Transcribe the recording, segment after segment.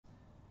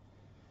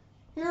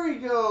Here we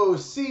go,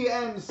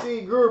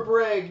 CNC Group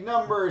Rig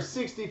number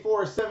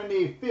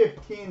 6470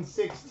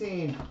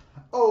 1516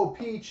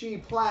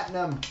 OPC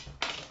Platinum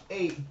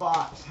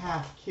 8-box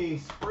half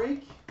case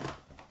break.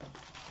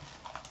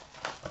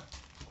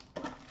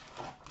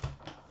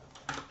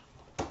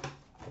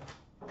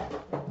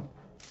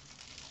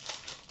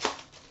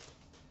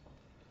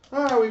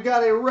 Alright, we've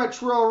got a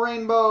retro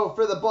rainbow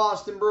for the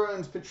Boston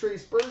Bruins,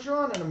 Patrice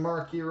Bergeron, and a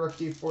marquee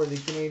rookie for the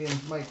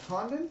Canadiens, Mike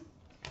Condon.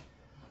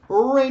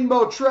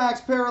 Rainbow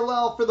tracks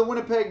parallel for the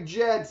Winnipeg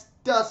Jets,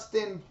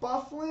 Dustin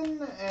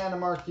Byfuglien, and a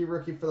marquee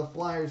rookie for the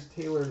Flyers,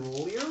 Taylor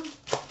Lear.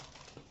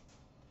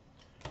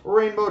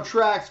 Rainbow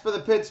tracks for the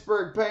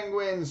Pittsburgh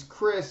Penguins,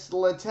 Chris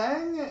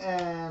Letang,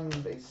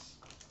 and base.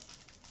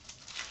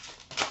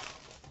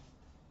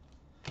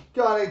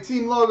 Got a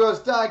Team Logos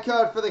die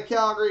cut for the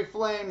Calgary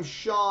Flames,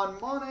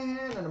 Sean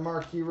Monahan, and a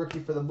marquee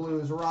rookie for the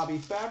Blues, Robbie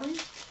Fabry.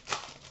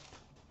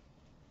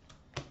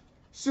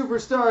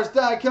 Superstars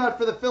die cut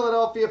for the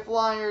Philadelphia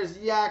Flyers,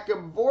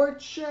 Jakub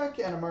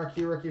Voracek, and a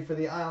marquee rookie for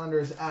the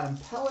Islanders, Adam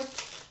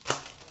Pelech.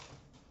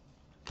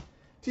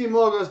 Team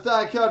Logos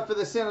die cut for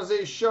the San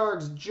Jose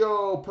Sharks,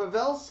 Joe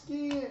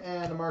Pavelski,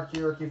 and a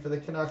marquee rookie for the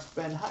Canucks,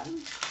 Ben Hutton.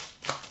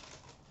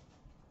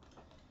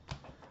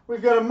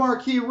 We've got a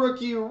marquee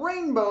rookie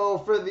rainbow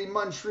for the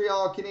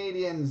Montreal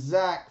Canadiens,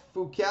 Zach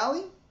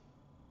Fucale.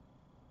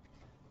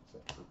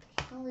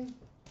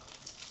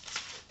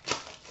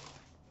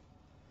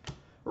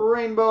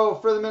 Rainbow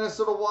for the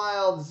Minnesota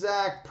Wild,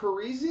 Zach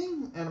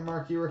Parise, and a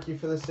marquee rookie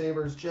for the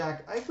Sabres,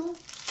 Jack Eichel.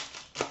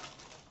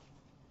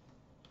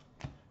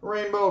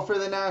 Rainbow for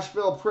the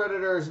Nashville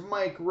Predators,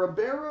 Mike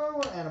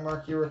Ribeiro, and a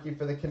marquee rookie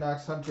for the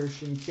Canucks, Hunter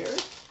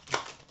Shinkaruk.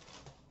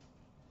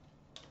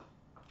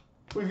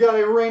 We've got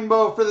a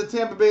rainbow for the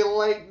Tampa Bay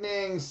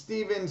Lightning,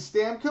 Steven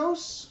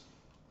Stamkos,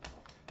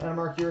 and a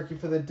marquee rookie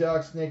for the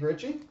Ducks, Nick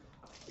Ritchie.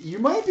 You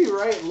might be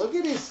right. Look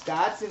at his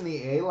stats in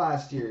the A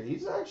last year.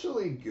 He's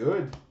actually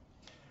good.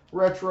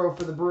 Retro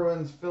for the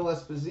Bruins, Phil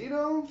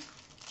Esposito.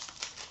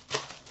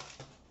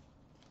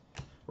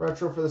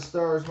 Retro for the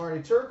Stars, Marty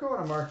Turco.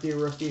 And a marquee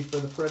rookie for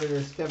the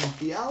Predators, Kevin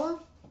Fiala.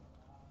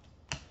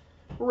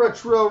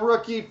 Retro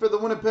rookie for the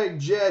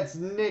Winnipeg Jets,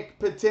 Nick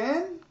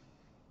Petan.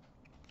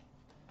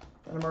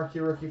 And a marquee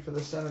rookie for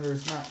the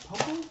Senators, Matt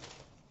Pumple.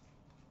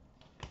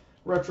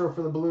 Retro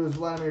for the Blues,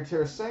 Vladimir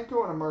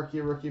Tarasenko. And a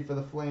marquee rookie for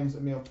the Flames,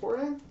 Emil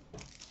Poirier.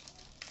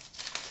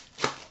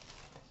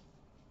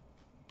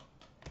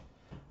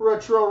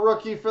 Retro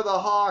rookie for the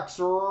Hawks,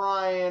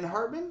 Ryan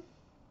Hartman.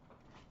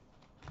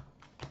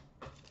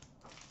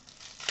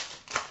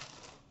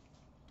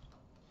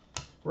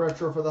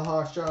 Retro for the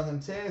Hawks, Jonathan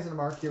Toews, and a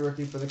marquee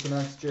rookie for the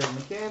Canucks, Jared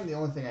McCann. The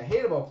only thing I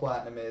hate about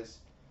Platinum is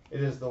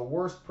it is the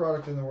worst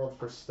product in the world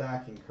for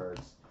stacking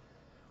cards.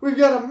 We've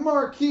got a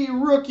marquee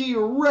rookie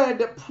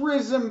red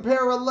prism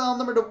parallel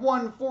number to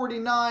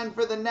 149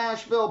 for the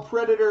Nashville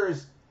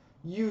Predators,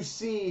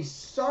 UC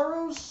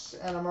Saros,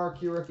 and a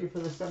marquee rookie for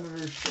the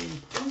Senators,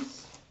 Shane Prince.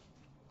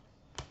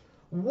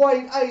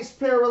 White ice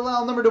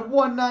parallel number to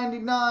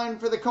 199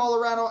 for the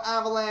Colorado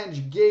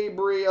Avalanche,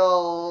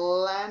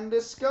 Gabriel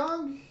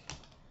Landeskog.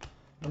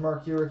 A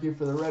marquee rookie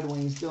for the Red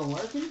Wings, Dylan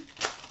Larkin.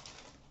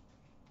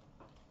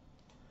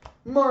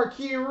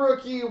 Marquee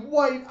rookie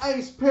white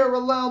ice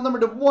parallel number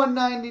to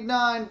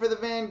 199 for the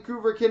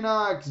Vancouver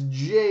Canucks,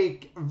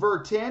 Jake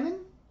Virtanen.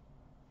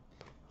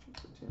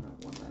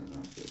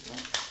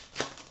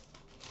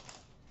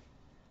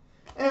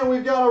 And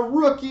we've got a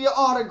rookie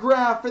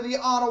autograph for the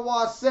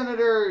Ottawa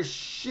Senators,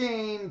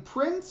 Shane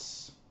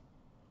Prince.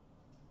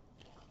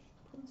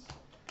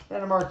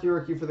 And a marquee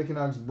rookie for the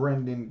Canucks,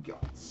 Brendan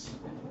Gutz.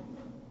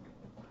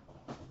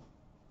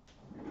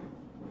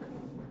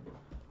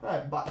 All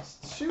right, box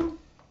 2.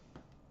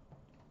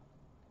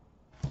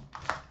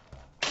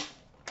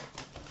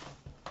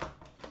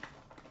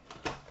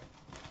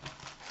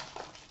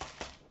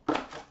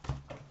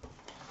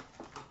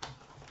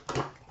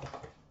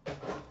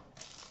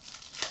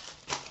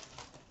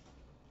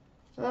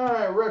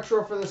 Alright,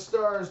 retro for the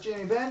Stars,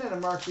 Jamie Benn, and a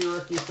marquee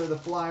rookie for the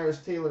Flyers,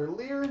 Taylor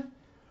Lear.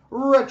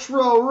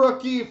 Retro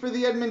rookie for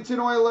the Edmonton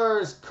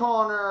Oilers,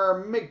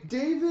 Connor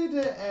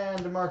McDavid,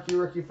 and a marquee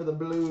rookie for the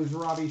Blues,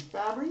 Robbie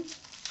Fabry.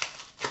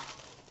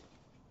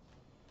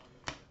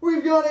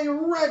 We've got a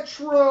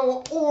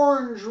retro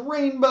orange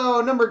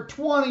rainbow, number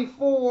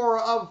 24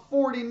 of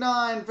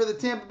 49 for the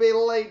Tampa Bay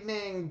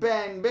Lightning,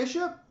 Ben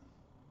Bishop.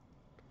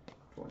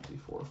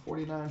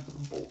 24/49 for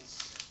the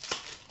Bolts,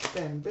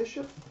 Ben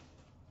Bishop.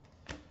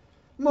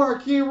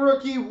 Marquee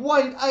rookie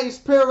white ice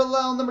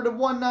parallel number to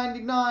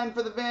 199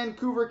 for the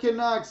Vancouver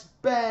Canucks,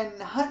 Ben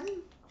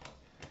Hutton.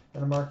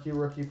 And a marquee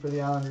rookie for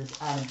the Islanders,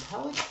 Adam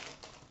Pelech.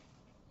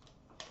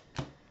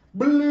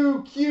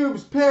 Blue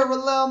cubes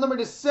parallel number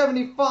to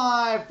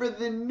 75 for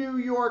the New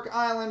York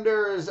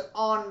Islanders,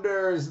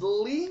 Anders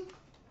Lee. And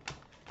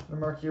a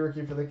marquee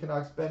rookie for the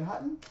Canucks, Ben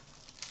Hutton.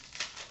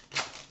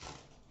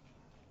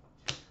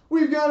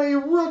 We've got a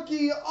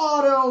rookie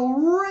auto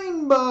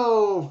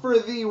rainbow for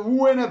the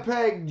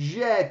Winnipeg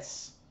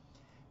Jets,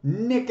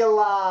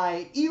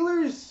 Nikolai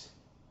Ehlers.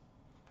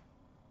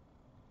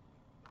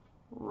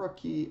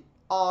 rookie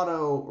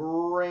auto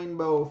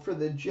rainbow for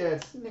the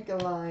Jets,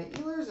 Nikolai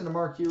Ehlers. And a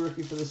marquee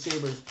rookie for the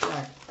Sabres,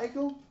 Jack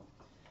Eichel.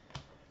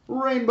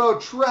 Rainbow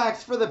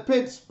tracks for the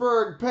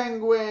Pittsburgh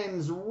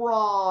Penguins,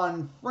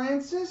 Ron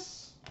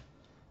Francis.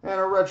 And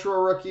a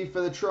retro rookie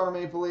for the Toronto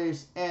Maple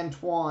Leafs,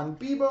 Antoine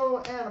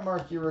Bibeau. And a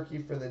marquee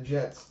rookie for the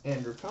Jets,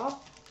 Andrew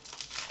Kopp.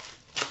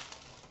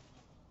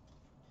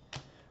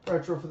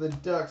 Retro for the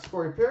Ducks,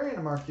 Corey Perry. And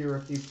a marquee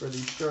rookie for the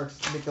Sharks,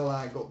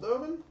 Nikolai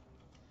Goldobin.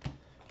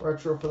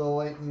 Retro for the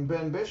Lightning,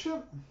 Ben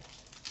Bishop.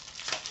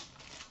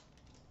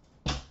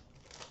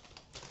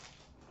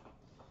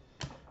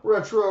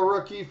 Retro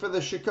rookie for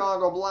the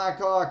Chicago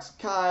Blackhawks,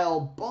 Kyle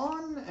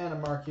Bond. And a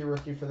marquee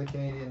rookie for the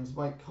Canadiens,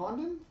 Mike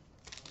Condon.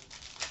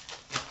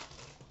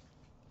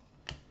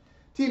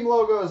 Team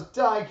logos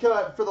die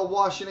cut for the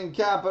Washington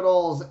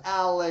Capitals,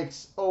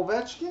 Alex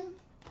Ovechkin.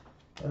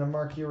 And a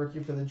marquee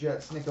rookie for the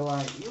Jets,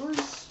 Nikolai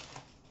Ehlers.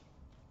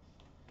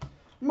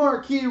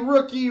 Marquee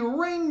rookie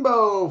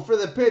rainbow for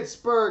the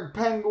Pittsburgh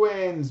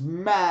Penguins,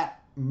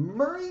 Matt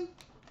Murray.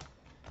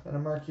 And a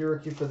marquee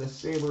rookie for the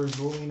Sabres,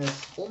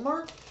 Linus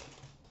Ullmark.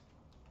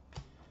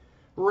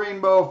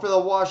 Rainbow for the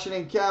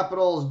Washington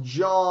Capitals,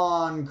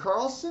 John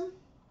Carlson.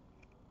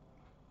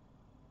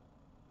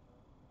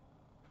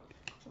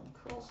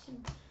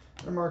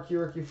 And a marquee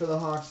rookie for the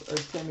Hawks,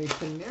 Artemi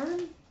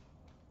Panarin.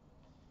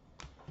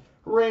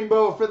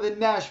 Rainbow for the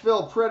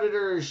Nashville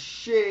Predators,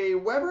 Shea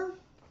Weber.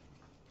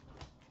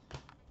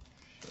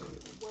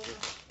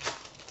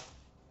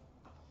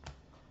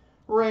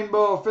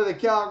 Rainbow for the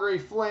Calgary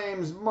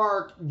Flames,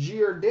 Mark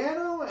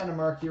Giordano. And a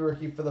marquee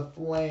rookie for the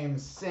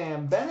Flames,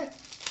 Sam Bennett.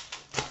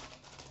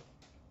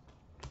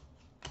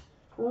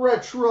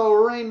 Retro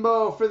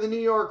rainbow for the New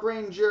York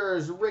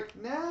Rangers, Rick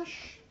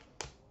Nash.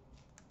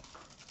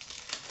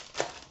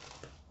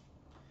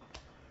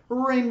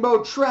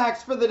 Rainbow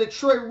tracks for the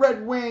Detroit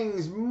Red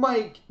Wings,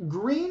 Mike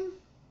Green.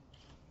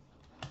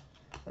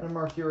 And a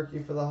marquee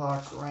rookie for the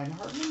Hawks, Ryan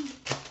Hartman.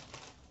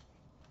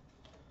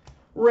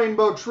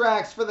 Rainbow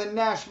tracks for the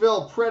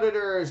Nashville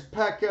Predators,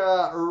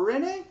 Pekka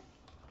Rinne.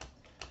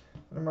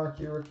 And a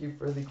marquee rookie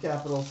for the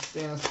Capitals,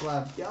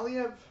 Stanislav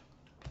Galiev.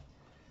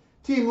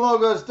 Team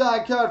logos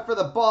die cut for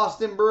the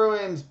Boston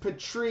Bruins,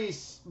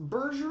 Patrice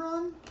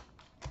Bergeron.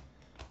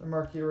 A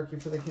marquee rookie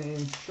for the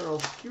Canadiens,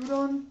 Charles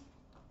Hudon.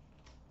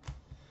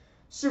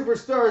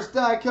 Superstars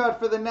die cut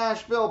for the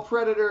Nashville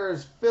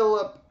Predators,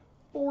 Philip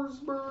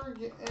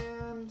Forsberg.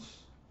 And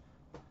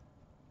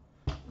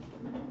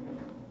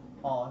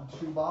on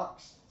to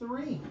box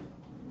 3.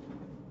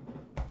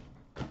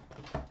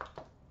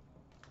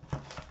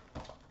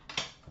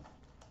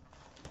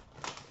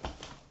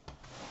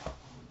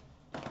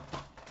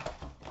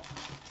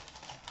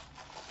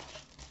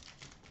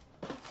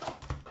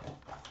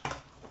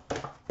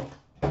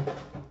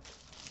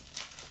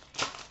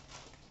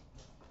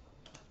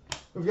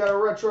 We've got a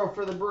retro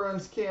for the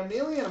Bruins, Cam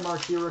Neely, and a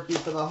marquee rookie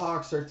for the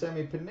Hawks,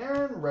 Artemi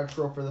Panarin.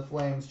 Retro for the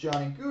Flames,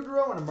 Johnny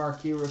Gaudreau, and a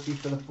marquee rookie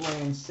for the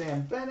Flames,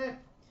 Sam Bennett.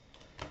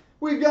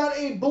 We've got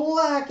a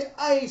black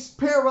ice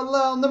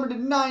parallel, number to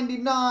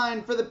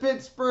 99 for the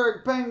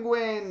Pittsburgh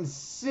Penguins,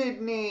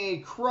 Sidney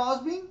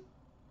Crosby.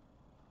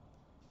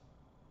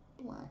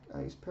 Black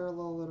ice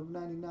parallel out of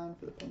 99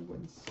 for the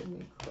Penguins,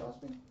 Sidney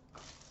Crosby.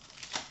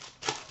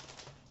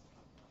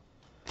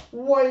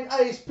 White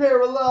ice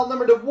parallel,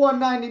 number to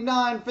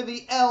 199 for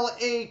the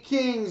LA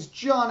Kings,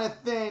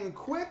 Jonathan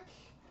Quick.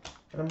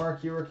 And a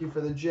marquee rookie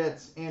for the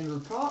Jets, Andrew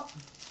Kopp.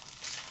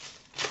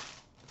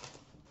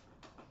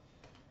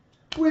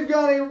 We've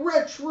got a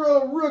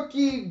retro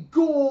rookie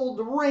gold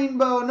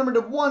rainbow, number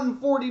to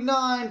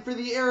 149 for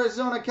the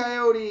Arizona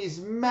Coyotes,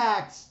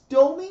 Max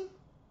Domi.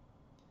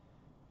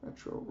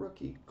 Retro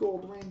rookie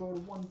gold rainbow to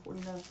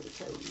 149 for the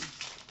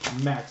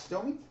Coyotes, Max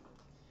Domi.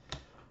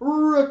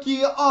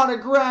 Rookie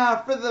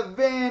autograph for the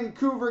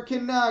Vancouver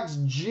Canucks,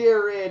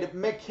 Jared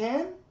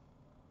McCann.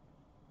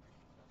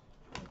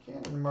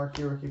 And a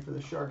marquee rookie for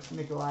the Sharks,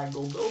 Nikolai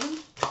Goldobin.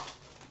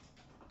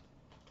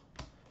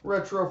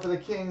 Retro for the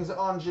Kings,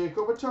 Anze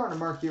Kopitar. And a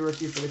marquee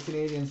rookie for the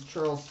Canadiens,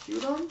 Charles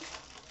Hudon.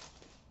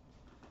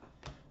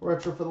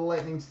 Retro for the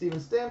Lightning, Steven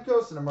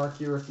Stamkos. And a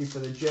marquee rookie for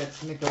the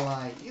Jets,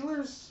 Nikolai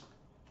Ehlers.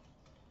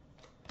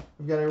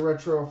 We've got a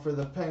retro for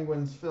the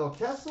Penguins, Phil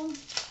Kessel.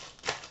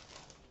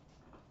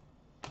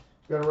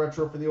 Got a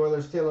retro for the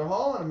Oilers, Taylor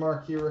Hall, and a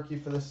marquee rookie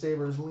for the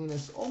Sabres,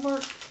 Linus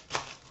Ullmark.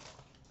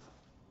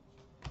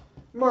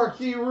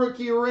 Marquee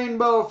rookie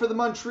rainbow for the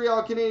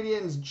Montreal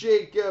Canadiens,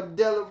 Jacob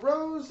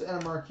Delarose,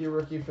 and a marquee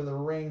rookie for the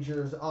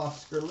Rangers,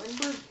 Oscar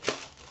Lindbergh.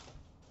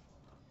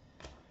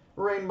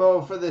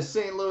 Rainbow for the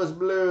St. Louis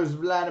Blues,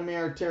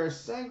 Vladimir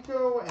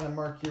Tarasenko, and a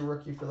marquee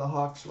rookie for the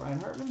Hawks,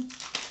 Ryan Hartman.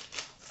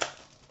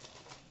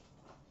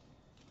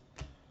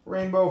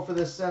 Rainbow for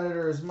the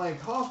Senators, Mike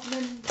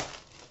Hoffman.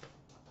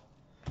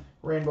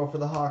 Rainbow for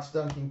the Hawks,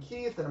 Duncan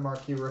Keith, and a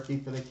marquee rookie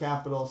for the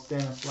Capitals,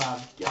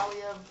 Stanislav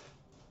Galiev.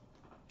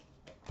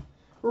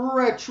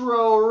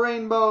 Retro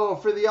rainbow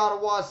for the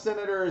Ottawa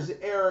Senators,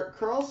 Erik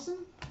Karlsson.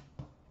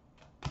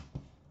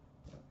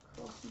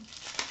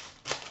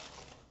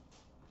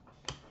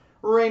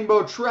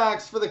 Rainbow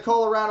Tracks for the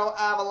Colorado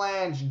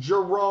Avalanche,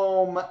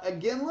 Jerome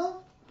Iginla.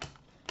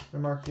 The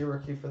marquee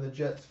rookie for the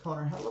Jets,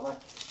 Connor Hellebuyck.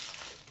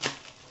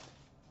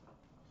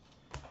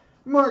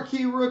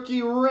 Marquee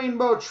rookie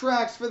Rainbow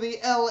Tracks for the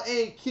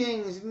LA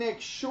Kings,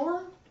 Nick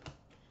Shore.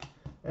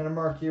 And a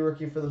marquee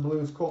rookie for the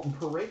Blues, Colton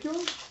Parayko.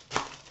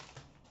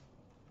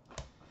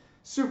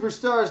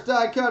 Superstars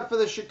die cut for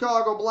the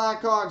Chicago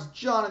Blackhawks,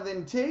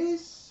 Jonathan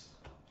Toews.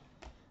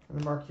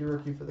 And a marquee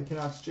rookie for the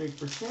Canucks, Jake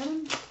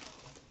Buchanan.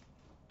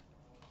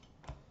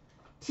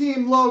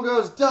 Team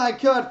logos die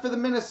cut for the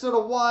Minnesota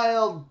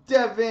Wild,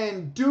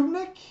 Devin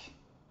Dubnyk.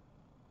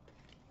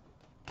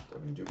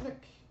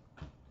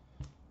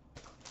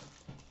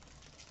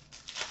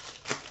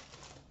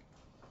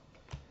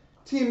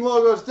 Team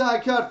logos die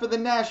cut for the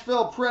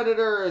Nashville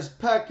Predators,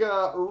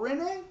 Pekka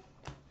Rinne.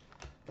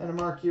 And a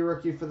marquee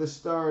rookie for the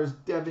Stars,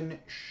 Devin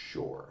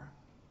Shore.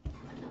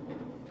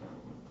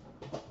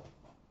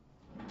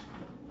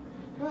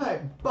 All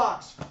right,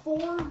 box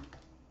 4.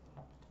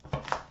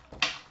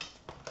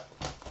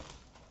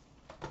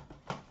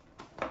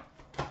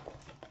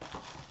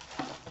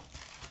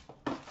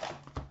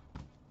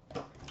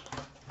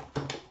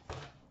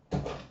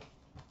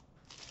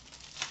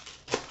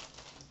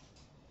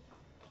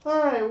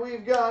 Alright,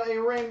 we've got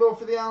a rainbow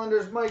for the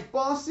Islanders, Mike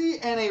Bossy,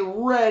 and a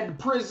red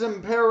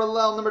prism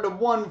parallel number to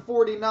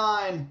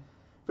 149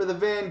 for the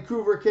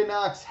Vancouver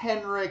Canucks,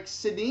 Henrik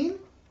Sedin.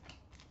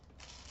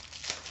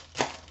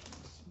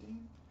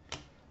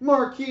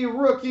 Marquee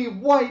rookie,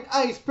 white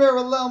ice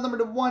parallel number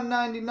to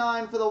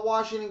 199 for the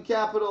Washington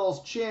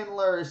Capitals,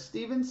 Chandler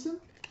Stevenson.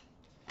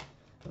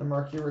 And a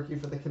marquee rookie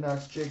for the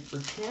Canucks, Jake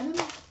Buchanan.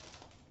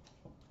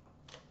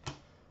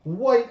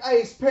 White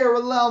ice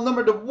parallel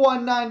number to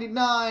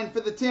 199 for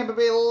the Tampa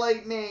Bay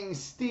Lightning,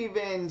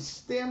 Steven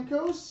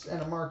Stamkos.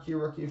 And a marquee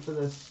rookie for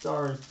the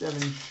Stars,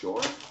 Devin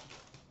Shore.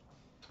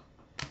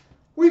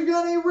 We've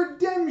got a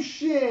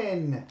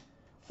redemption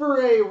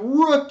for a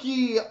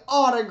rookie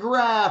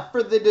autograph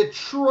for the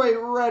Detroit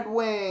Red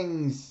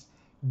Wings,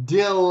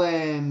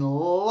 Dylan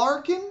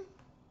Larkin.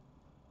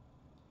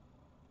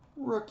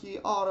 Rookie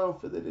auto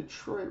for the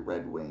Detroit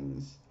Red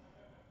Wings,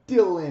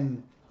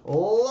 Dylan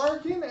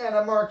Larkin. And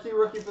a marquee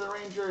rookie for the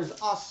Rangers,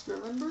 Oscar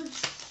Lindbergh.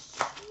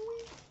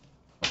 Sweet.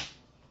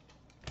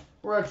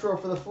 Retro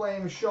for the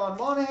Flames, Sean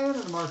Monahan.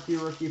 And a marquee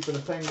rookie for the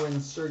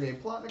Penguins, Sergei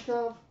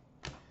Plotnikov.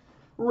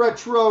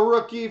 Retro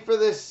rookie for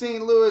the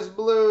St. Louis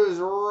Blues,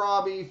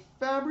 Robbie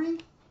Fabry.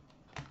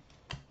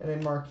 And a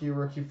marquee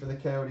rookie for the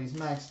Coyotes,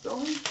 Max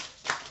Domi.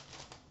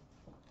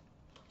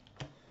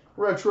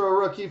 Retro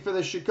rookie for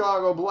the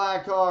Chicago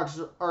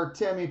Blackhawks,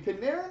 Artemi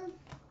Panarin.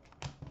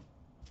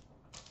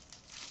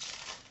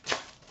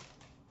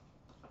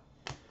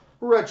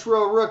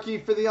 Retro rookie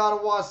for the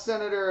Ottawa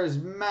Senators,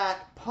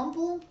 Matt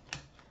Pumple.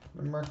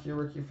 And a marquee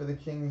rookie for the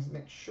Kings,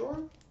 Nick Shore.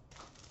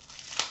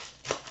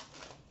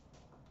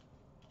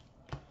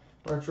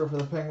 Retro for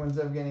the Penguins,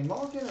 Evgeny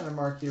Malkin. And a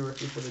marquee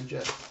rookie for the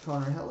Jets,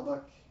 Connor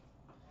Hellebuyck.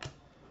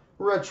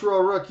 Retro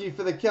rookie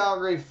for the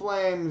Calgary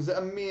Flames,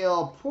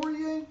 Emile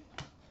Poirier.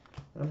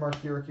 And a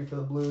marquee rookie for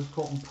the Blues,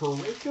 Colton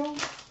Parayko.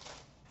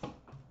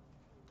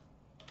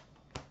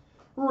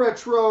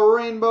 Retro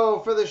rainbow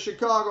for the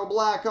Chicago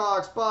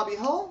Blackhawks, Bobby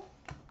Hull.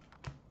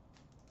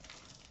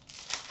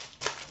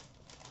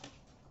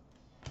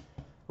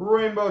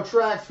 Rainbow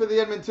tracks for the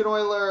Edmonton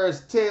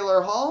Oilers,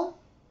 Taylor Hall.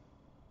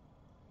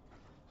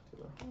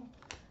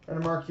 And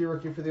a marquee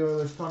rookie for the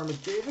Oilers, Connor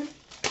McDavid.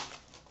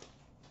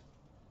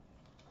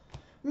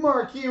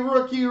 Marquee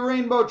rookie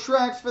rainbow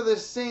tracks for the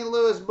St.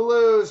 Louis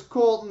Blues,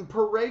 Colton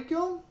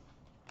Parayko.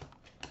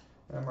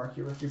 And a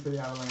marquee rookie for the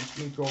Avalanche,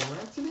 Mikko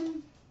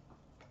Rantanen.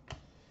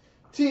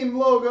 Team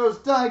logos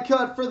die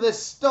cut for the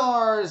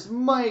Stars,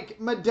 Mike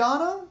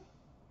Modano.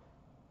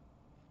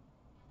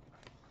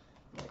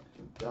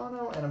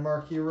 And a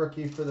marquee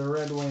rookie for the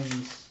Red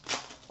Wings,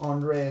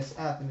 Andreas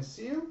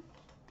Athanasiou.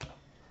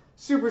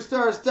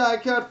 Superstars die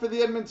cut for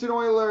the Edmonton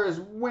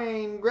Oilers,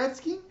 Wayne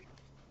Gretzky.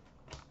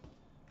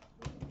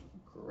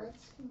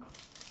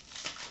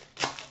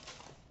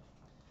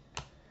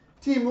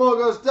 Team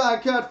logos die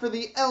cut for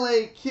the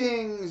LA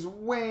Kings,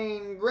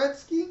 Wayne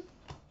Gretzky.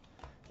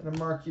 And a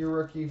marquee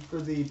rookie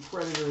for the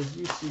Predators,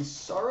 UC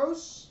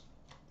Saros.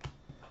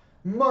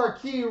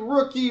 Marquee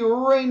rookie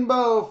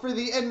rainbow for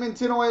the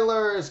Edmonton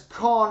Oilers,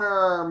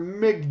 Connor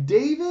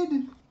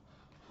McDavid.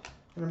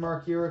 And a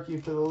marquee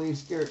rookie for the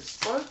Leafs, Garrett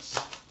Sparks.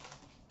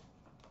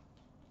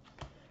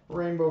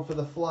 Rainbow for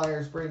the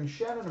Flyers, Braden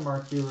Shannon. A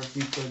marquee rookie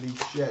for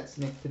the Jets,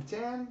 Nick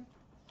Patan.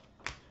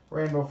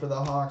 Rainbow for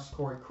the Hawks,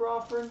 Corey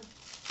Crawford.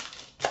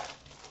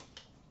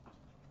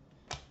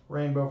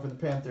 Rainbow for the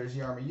Panthers,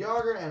 Jaromir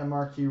Jagr. And a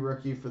marquee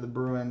rookie for the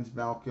Bruins,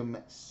 Malcolm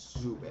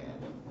Subban.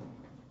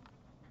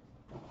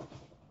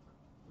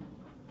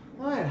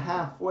 All right,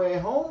 halfway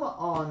home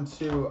on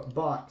to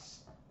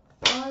box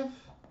 5.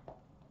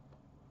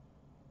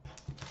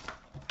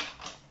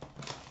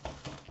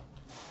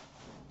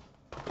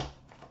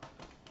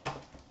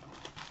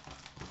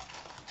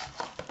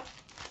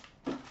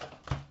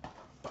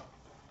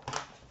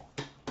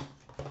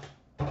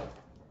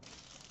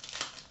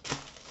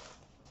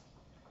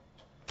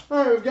 All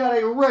right, we've got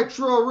a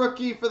retro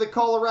rookie for the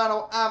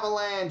Colorado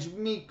Avalanche,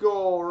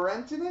 Mikko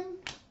Rantanen.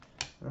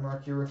 And a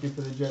marquee rookie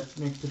for the Jets,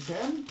 Nick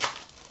Petan.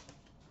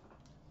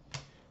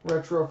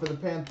 Retro for the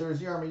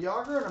Panthers, Jaromir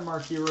Jagr. And a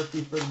marquee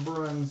rookie for the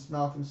Bruins,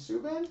 Malcolm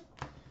Subban.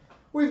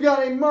 We've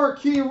got a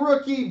marquee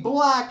rookie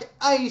black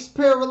ice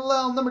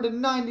parallel number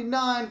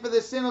 /99 for the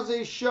San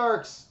Jose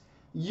Sharks,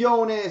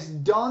 Jonas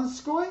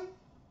Donskoy.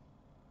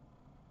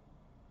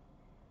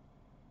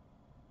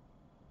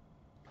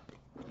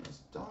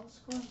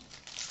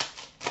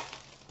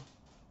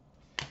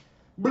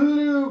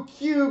 Blue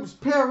Cubes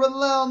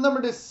parallel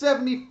number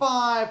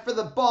 /75 for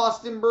the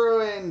Boston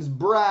Bruins,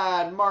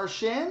 Brad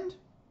Marchand.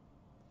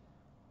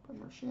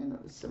 Number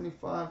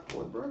 75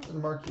 for the Bruins. And a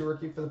marquee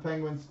rookie for the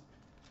Penguins,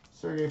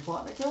 Sergei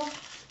Plotnikov.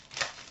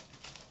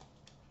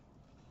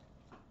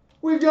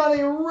 We've got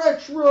a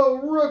retro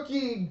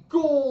rookie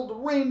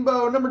gold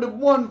rainbow number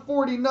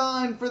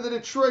 /149 for the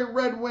Detroit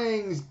Red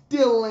Wings,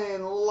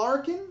 Dylan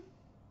Larkin.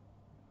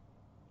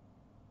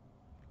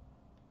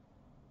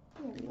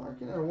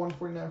 Larkin at a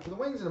 149 for the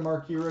Wings, and a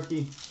marquee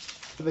rookie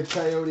for the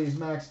Coyotes,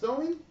 Max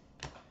Domi.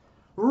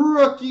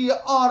 Rookie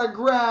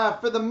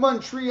autograph for the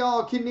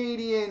Montreal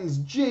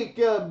Canadiens,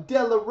 Jacob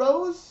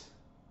Delarose.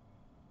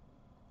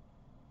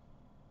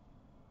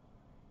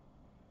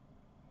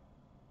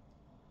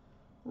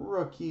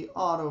 Rookie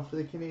auto for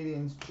the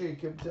Canadiens,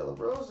 Jacob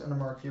Delarose, and a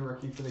marquee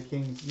rookie for the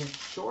Kings, Nick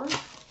Shore.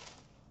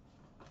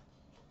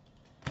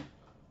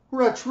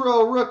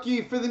 Retro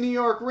rookie for the New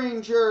York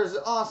Rangers,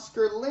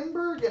 Oscar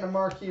Lindberg, and a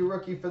marquee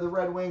rookie for the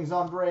Red Wings,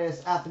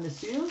 Andreas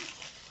Athanasiou.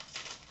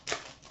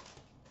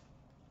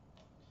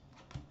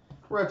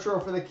 Retro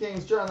for the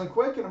Kings, Jonathan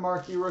Quick, and a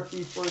marquee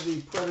rookie for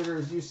the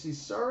Predators, UC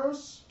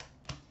Saros.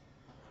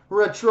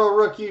 Retro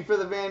rookie for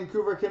the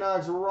Vancouver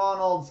Canucks,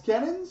 Ronald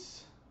Kennins.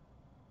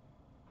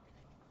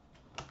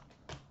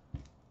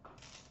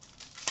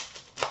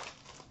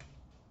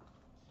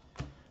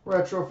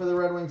 Retro for the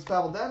Red Wings,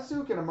 Pavel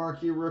Datsyuk, and a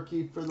marquee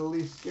rookie for the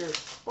Leafs, Garrett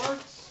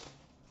Sparks.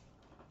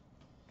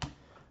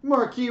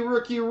 Marquee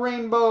rookie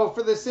rainbow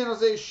for the San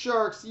Jose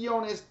Sharks,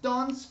 Jonas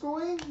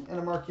Donskoy, and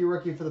a marquee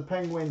rookie for the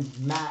Penguins,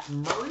 Matt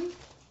Murray.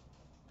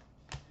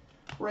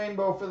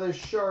 Rainbow for the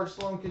Sharks,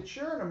 Sloan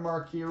Couture, and a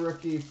marquee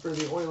rookie for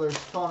the Oilers,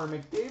 Connor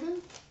McDavid.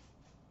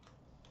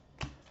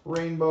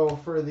 Rainbow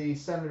for the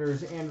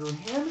Senators, Andrew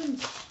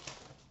Hammond.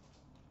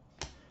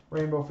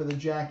 Rainbow for the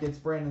Jackets,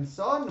 Brandon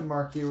Saad, and a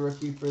marquee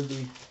rookie for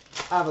the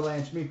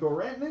Avalanche, Mikko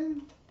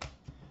Rantanen.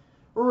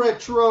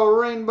 Retro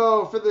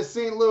rainbow for the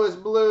St. Louis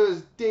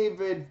Blues,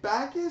 David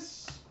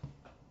Backes.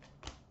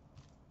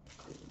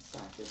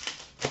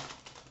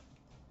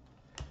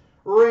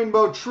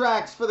 Rainbow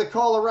tracks for the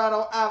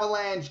Colorado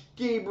Avalanche,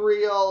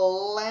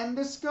 Gabriel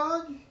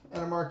Landeskog.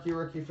 And a marquee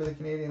rookie for the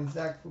Canadiens,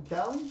 Zach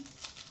Fucale.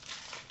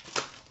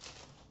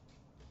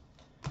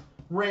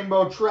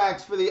 Rainbow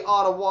tracks for the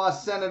Ottawa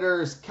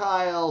Senators,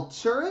 Kyle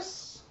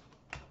Turris.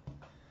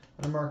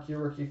 And a marquee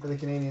rookie for the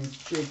Canadiens,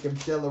 Jacob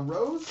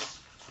Delarose.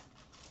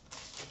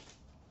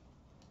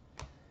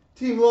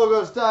 Team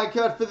logos die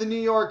cut for the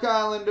New York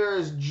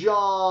Islanders,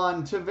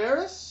 John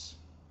Tavares.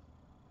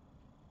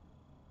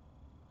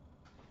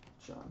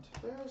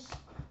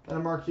 And a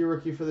marquee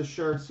rookie for the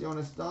Sharks,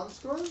 Jonas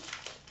Donskoy.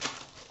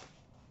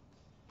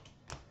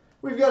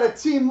 We've got a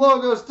team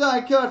logos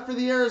die cut for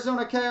the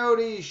Arizona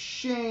Coyotes,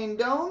 Shane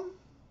Doan.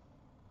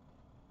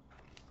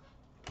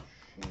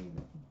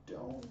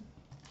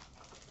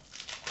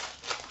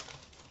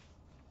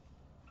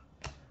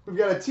 We've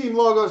got a team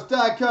logos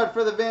die cut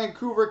for the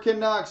Vancouver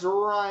Canucks,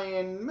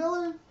 Ryan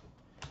Miller.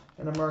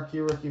 And a marquee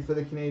rookie for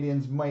the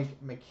Canadiens, Mike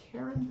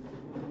McCarron.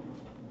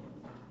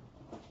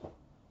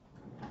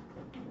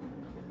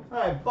 All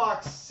right,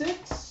 box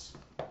 6.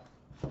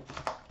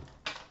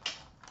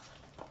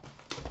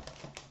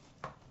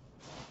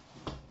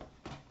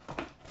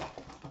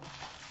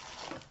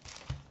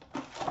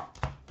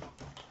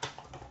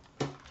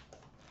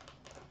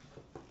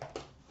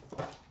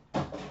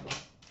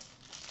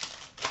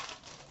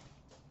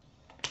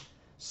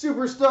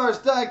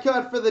 Superstars die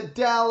cut for the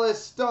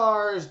Dallas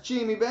Stars,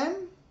 Jamie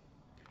Benn.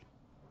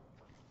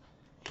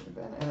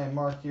 And a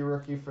marquee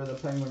rookie for the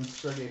Penguins,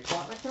 Sergei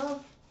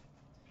Plotnikov.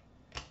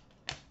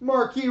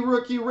 Marquee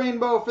rookie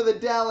rainbow for the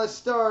Dallas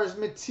Stars,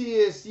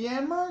 Matthias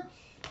Janmark.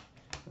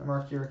 A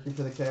marquee rookie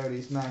for the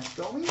Coyotes, Max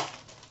Domi.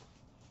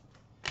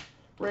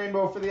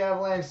 Rainbow for the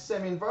Avalanche,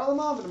 Semyon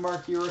Varlamov. And a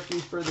marquee rookie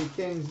for the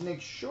Kings,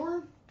 Nick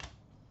Shore.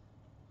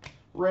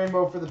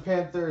 Rainbow for the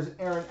Panthers,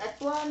 Aaron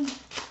Ekblad.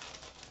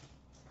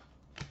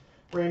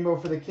 Rainbow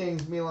for the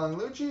Kings, Milan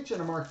Lucic.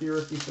 And a marquee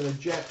rookie for the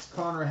Jets,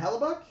 Connor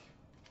Hellebuck.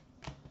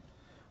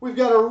 We've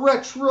got a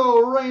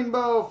retro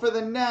rainbow for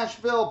the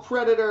Nashville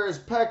Predators,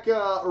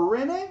 Pekka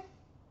Rinne.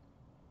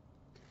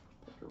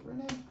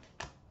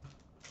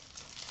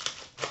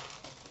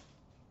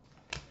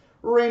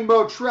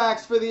 Rainbow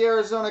tracks for the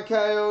Arizona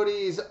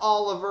Coyotes,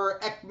 Oliver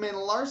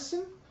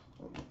Ekman-Larsson.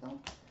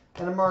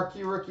 And a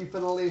marquee rookie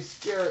for the Leafs,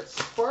 Garrett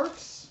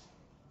Sparks.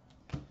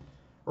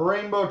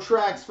 Rainbow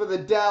tracks for the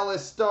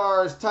Dallas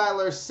Stars,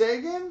 Tyler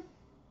Seguin.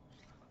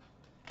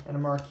 And a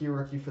marquee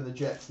rookie for the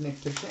Jets, Nick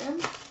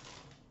Petan.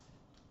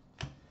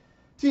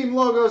 Team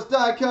Logos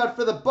die cut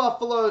for the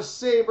Buffalo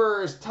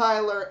Sabres,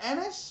 Tyler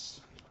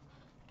Ennis.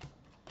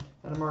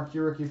 And a marquee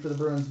rookie for the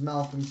Bruins,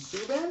 Malcolm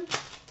Subban.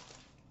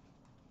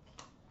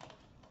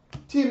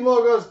 Team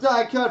Logos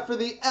die cut for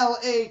the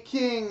LA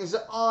Kings,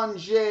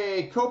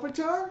 Anze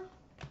Kopitar.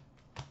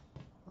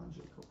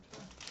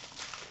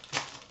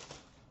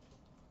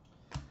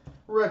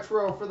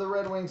 Retro for the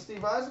Red Wings, Steve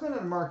Yzerman. And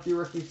a marquee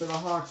rookie for the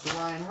Hawks,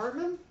 Ryan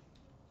Hartman.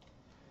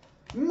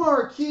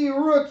 Marquee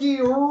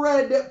rookie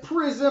red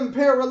prism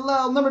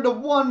parallel number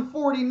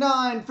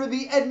 /149 for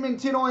the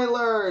Edmonton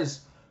Oilers,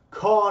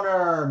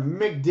 Connor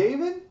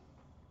McDavid.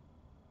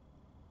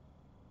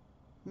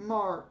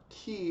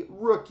 Marquee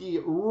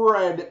rookie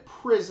red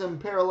prism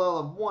parallel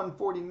of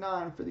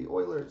 149 for the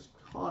Oilers,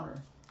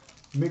 Connor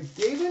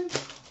McDavid.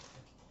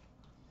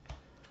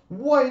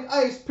 White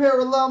ice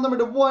parallel number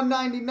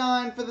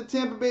 /199 for the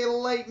Tampa Bay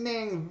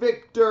Lightning,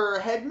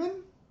 Victor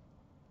Hedman.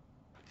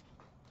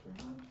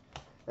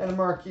 And a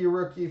marquee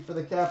rookie for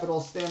the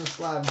Capitals,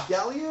 Stanislav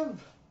Galiev.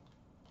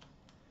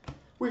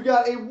 We've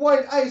got a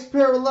white ice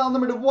parallel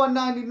number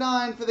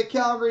 /199 for the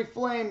Calgary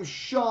Flames,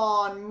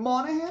 Sean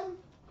Monahan.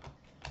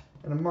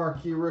 And a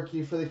marquee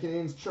rookie for the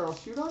Canadiens, Charles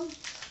Hudon.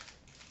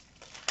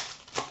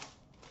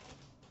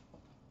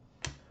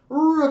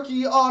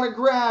 Rookie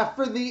autograph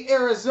for the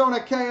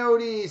Arizona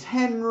Coyotes,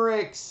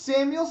 Henrik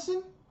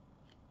Samuelsson.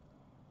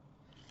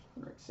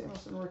 Henrik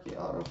Samuelsson, rookie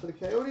auto for the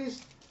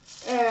Coyotes.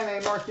 And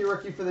a marquee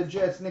rookie for the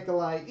Jets,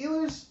 Nikolai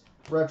Ehlers.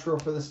 Retro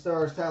for the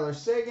Stars, Tyler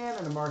Seguin.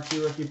 And a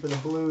marquee rookie for the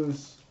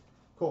Blues,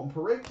 Colton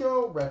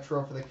Parayko.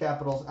 Retro for the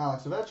Capitals,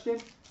 Alex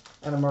Ovechkin.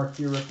 And a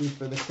marquee rookie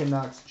for the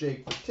Canucks,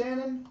 Jake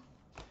Virtanen.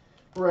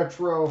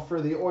 Retro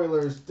for the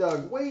Oilers,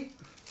 Doug Weight.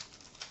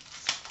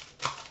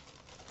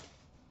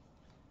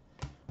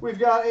 We've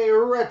got a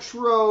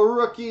retro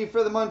rookie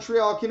for the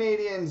Montreal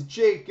Canadiens,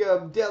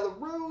 Jacob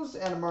Delarose.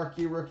 And a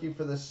marquee rookie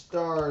for the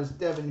Stars,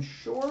 Devin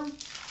Shore.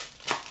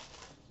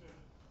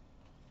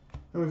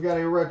 And we've got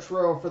a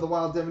retro for the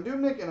Wild, Devin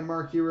Dubnyk, and a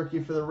marquee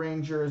rookie for the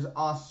Rangers,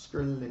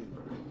 Oscar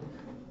Lindbergh.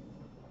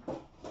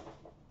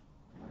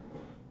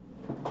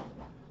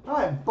 All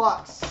right,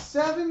 box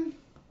 7.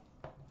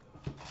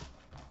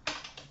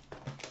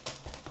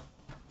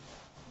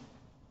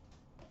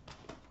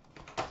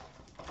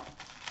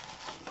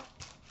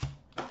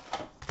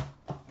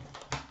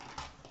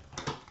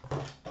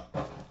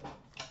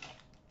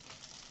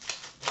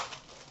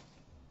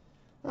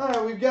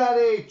 Alright, we've got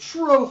a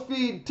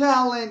trophy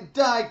talent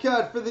die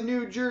cut for the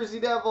New Jersey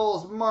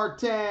Devils,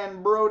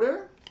 Martin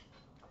Brodeur.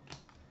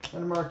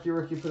 And a marquee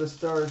rookie for the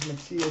Stars,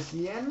 Matthias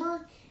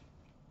Janmark.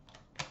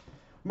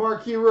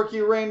 Marquee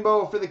rookie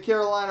rainbow for the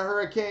Carolina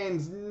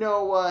Hurricanes,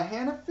 Noah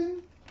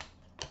Hanifin.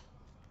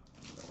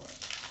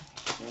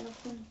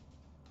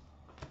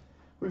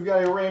 We've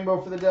got a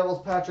rainbow for the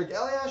Devils, Patrick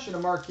Elias. And a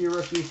marquee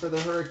rookie for the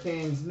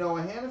Hurricanes,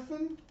 Noah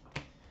Hanifin.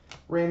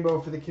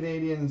 Rainbow for the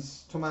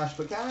Canadiens, Tomas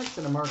Plekanec,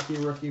 and a marquee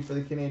rookie for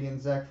the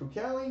Canadiens, Zach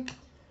Fucale.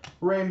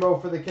 Rainbow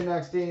for the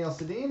Canucks, Daniel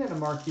Sedin, and a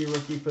marquee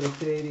rookie for the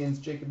Canadiens,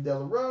 Jacob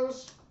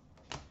Delarose.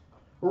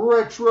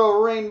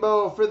 Retro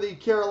rainbow for the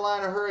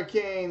Carolina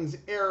Hurricanes,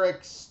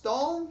 Eric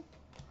Stahl.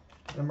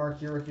 And a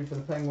marquee rookie for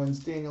the Penguins,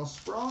 Daniel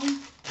Sprong.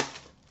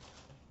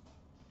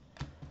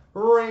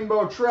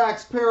 Rainbow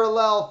tracks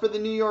parallel for the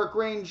New York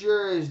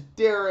Rangers,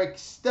 Derek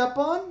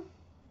Stepan.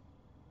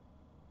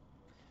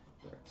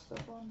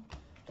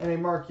 And a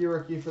marquee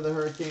rookie for the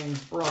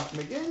Hurricanes, Brock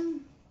McGinn.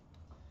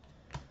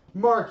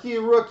 Marquee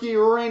rookie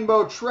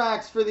rainbow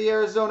tracks for the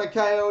Arizona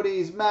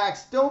Coyotes,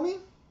 Max Domi.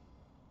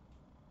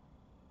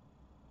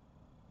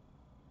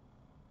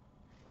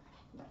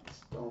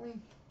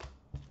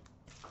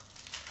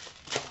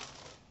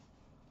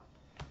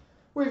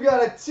 We've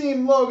got a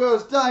Team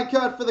Logos die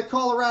cut for the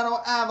Colorado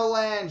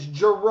Avalanche,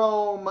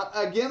 Jerome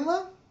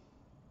Iginla.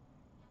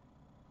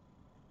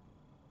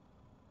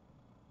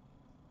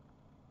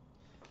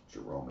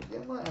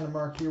 And a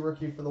marquee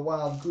rookie for the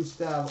Wild,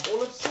 Gustav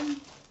Olofsson.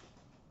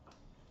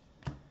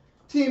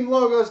 Team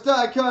Logos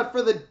die cut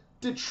for the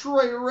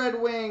Detroit Red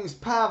Wings,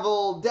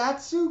 Pavel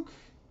Datsyuk.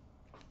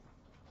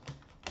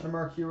 And a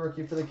marquee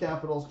rookie for the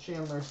Capitals,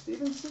 Chandler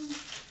Stevenson.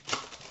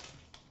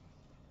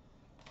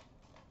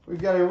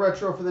 We've got a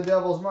retro for the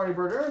Devils, Marty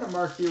Brodeur, and a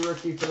marquee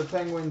rookie for the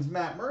Penguins,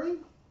 Matt Murray.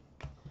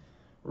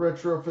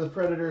 Retro for the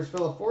Predators,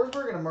 Philip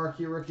Forsberg, and a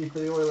marquee rookie for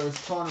the Oilers,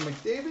 Connor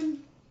McDavid.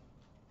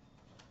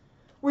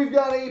 We've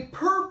got a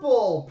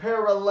purple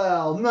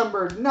parallel,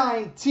 numbered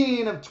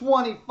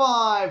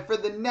 19/25 for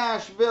the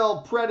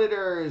Nashville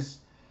Predators,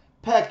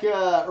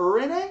 Pekka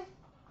Rinne.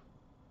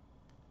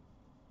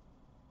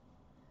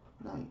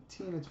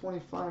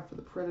 19/25 for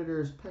the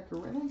Predators,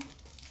 Pekka Rinne.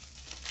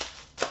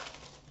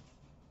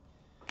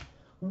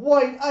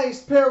 White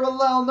ice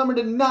parallel, number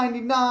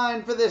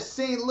 /99 for the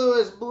St.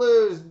 Louis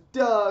Blues,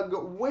 Doug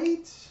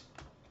Weight.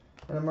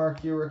 And a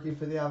marquee rookie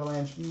for the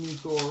Avalanche,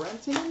 Mikko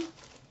Rantanen.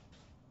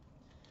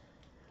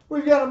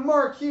 We've got a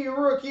marquee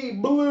rookie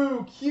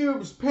blue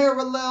cubes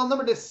parallel,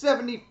 number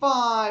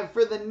 /75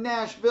 for the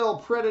Nashville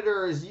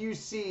Predators,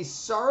 UC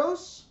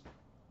Saros.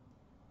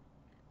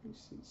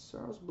 UC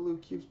Saros, blue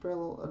cubes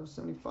parallel out of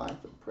 75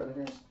 for the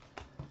Predators.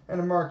 And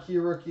a marquee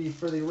rookie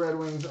for the Red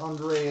Wings,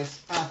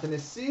 Andreas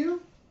Athanasiou.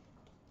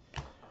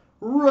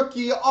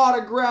 Rookie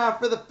autograph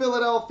for the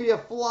Philadelphia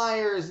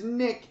Flyers,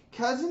 Nick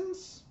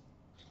Cousins.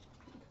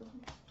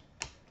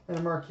 And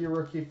a marquee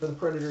rookie for the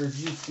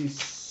Predators, UC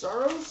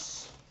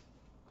Saros.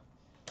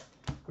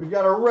 We've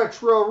got a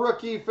retro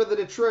rookie for the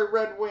Detroit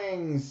Red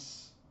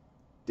Wings,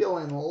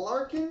 Dylan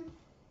Larkin.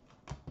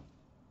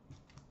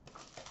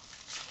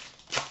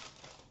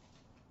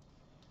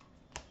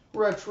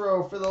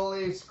 Retro for the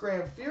Leafs,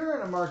 Grant Fuhr,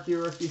 and a marquee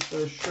rookie for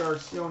the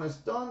Sharks, Jonas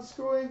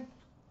Donskoy.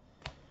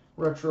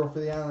 Retro for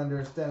the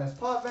Islanders, Dennis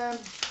Potvin.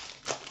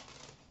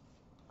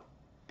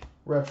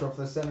 Retro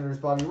for the Senators,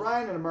 Bobby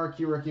Ryan, and a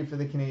marquee rookie for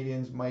the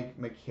Canadiens, Mike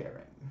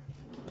McCarron.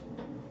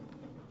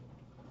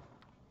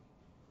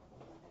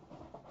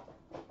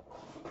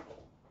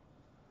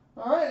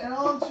 All right, and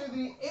on to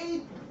the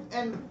 8th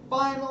and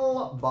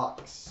final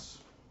box.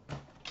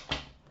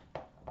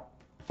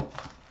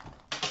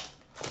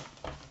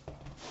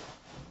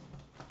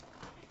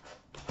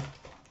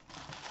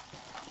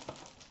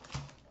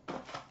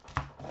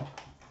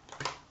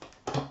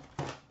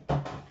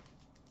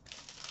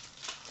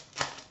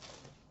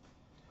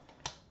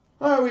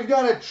 All right, we've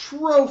got a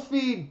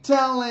trophy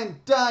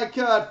talent die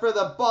cut for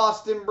the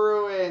Boston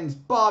Bruins,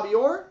 Bobby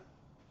Orr.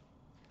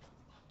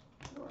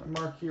 A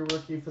marquee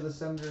rookie for the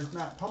Senators,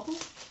 Matt Pumple.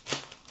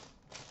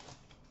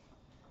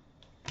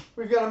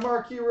 We've got a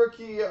marquee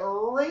rookie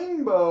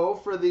rainbow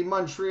for the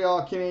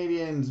Montreal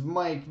Canadiens,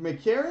 Mike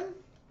McCarron.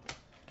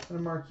 And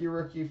a marquee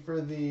rookie for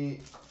the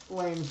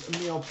Flames,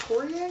 Emile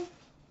Poirier.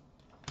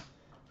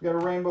 We've got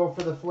a rainbow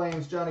for the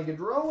Flames, Johnny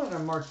Gaudreau. And a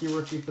marquee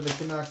rookie for the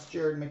Canucks,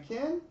 Jared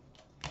McCann.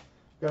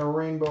 Got a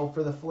rainbow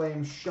for the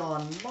Flames,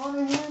 Sean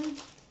Monahan.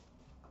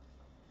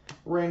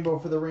 Rainbow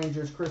for the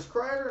Rangers, Chris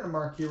Kreider. And a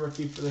marquee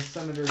rookie for the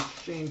Senators,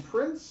 Shane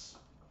Prince.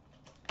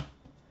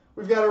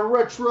 We've got a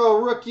retro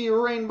rookie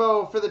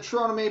rainbow for the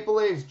Toronto Maple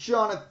Leafs,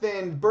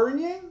 Jonathan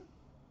Bernier.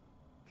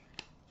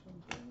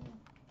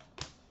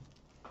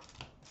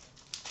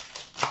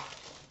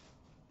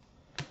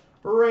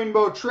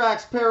 Rainbow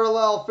tracks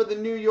parallel for the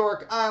New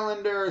York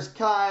Islanders,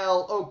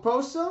 Kyle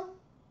Okposo.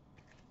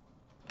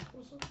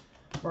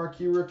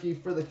 Marquee rookie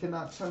for the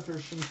Canucks, Hunter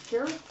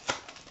Shinkaruk.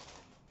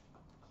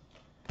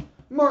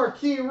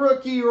 Marquee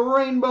rookie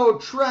rainbow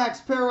tracks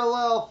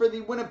parallel for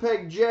the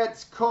Winnipeg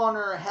Jets,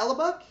 Connor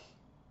Hellebuyck.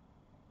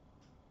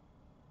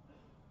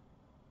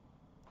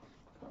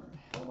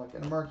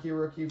 And a marquee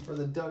rookie for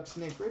the Ducks,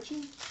 Nick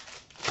Ritchie.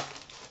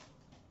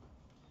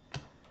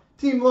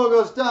 Team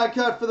logos die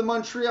cut for the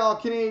Montreal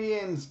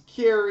Canadiens,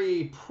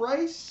 Carey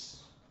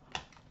Price.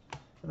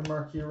 And a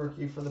marquee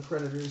rookie for the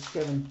Predators,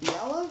 Kevin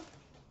Fiala.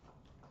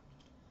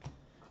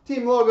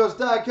 Team logos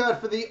die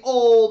cut for the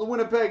old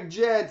Winnipeg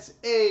Jets,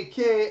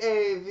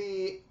 a.k.a.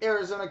 the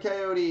Arizona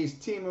Coyotes,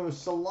 Teemu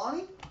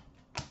Solani.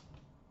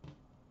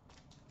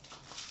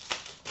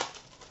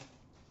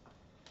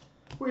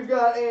 We've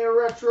got a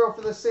retro for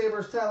the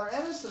Sabres, Tyler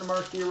Ennis, and a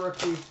marquee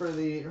rookie for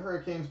the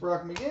Hurricanes,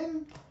 Brock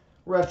McGinn.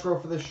 Retro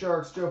for the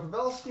Sharks, Joe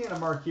Pavelski, and a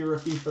marquee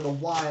rookie for the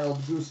Wild,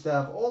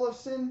 Gustav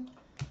Olofsson.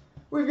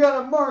 We've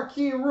got a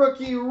marquee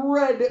rookie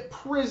red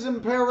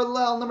prism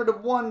parallel number to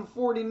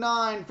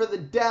 149 for the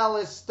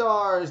Dallas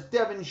Stars,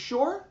 Devin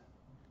Shore.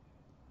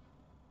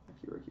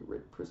 Marquee rookie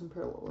red prism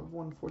parallel of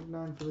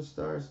 149 for the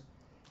Stars,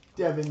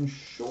 Devin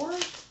Shore.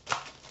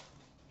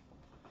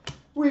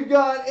 We've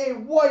got a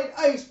white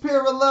ice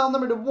parallel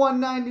number to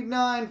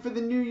 199 for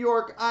the New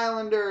York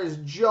Islanders,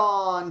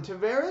 John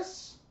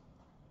Tavares.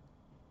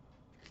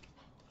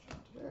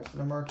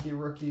 And a marquee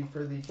rookie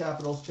for the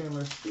Capitals,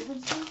 Chandler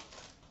Stevenson.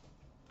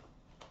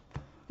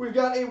 We've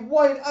got a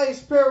white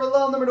ice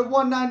parallel number to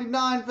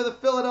 199 for the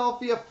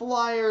Philadelphia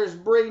Flyers,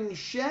 Braden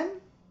Shen.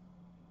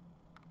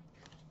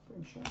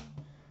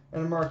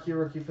 And a marquee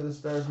rookie for the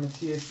Stars,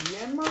 Matthias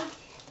Janmark.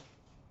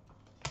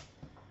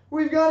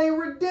 We've got a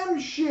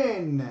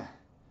redemption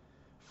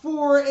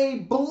for a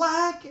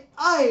black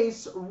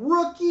ice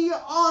rookie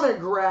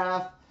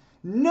autograph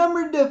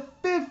numbered to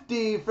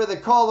 50 for the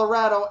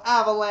Colorado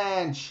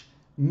Avalanche,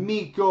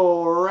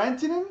 Mikko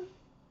Rantanen.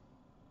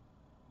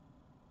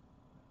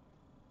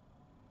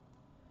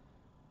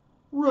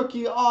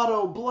 Rookie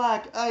auto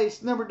black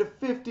ice numbered to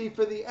 50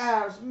 for the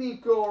Avs,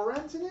 Mikko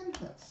Rantanen.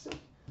 That's sick.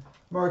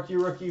 Marquee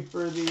rookie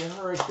for the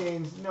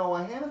Hurricanes,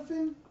 Noah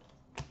Hanifin.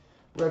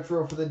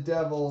 Retro for the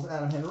Devils,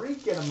 Adam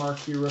Henrique. And a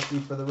marquee rookie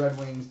for the Red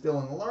Wings,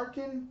 Dylan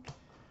Larkin.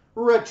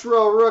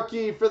 Retro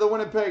rookie for the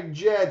Winnipeg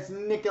Jets,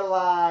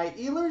 Nikolai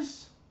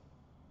Ehlers.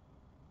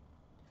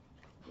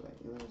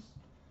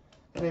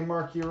 And a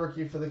marquee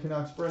rookie for the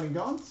Canucks, Brendan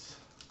Gaunce.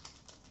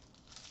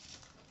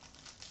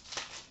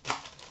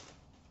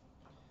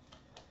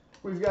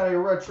 We've got a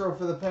retro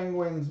for the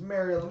Penguins,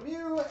 Mario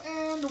Lemieux.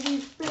 And we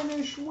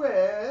finish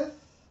with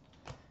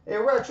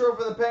a retro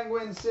for the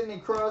Penguins, Sidney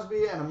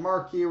Crosby. And a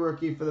marquee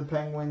rookie for the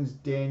Penguins,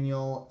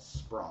 Daniel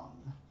Sprong.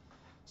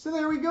 So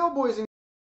there we go, boys and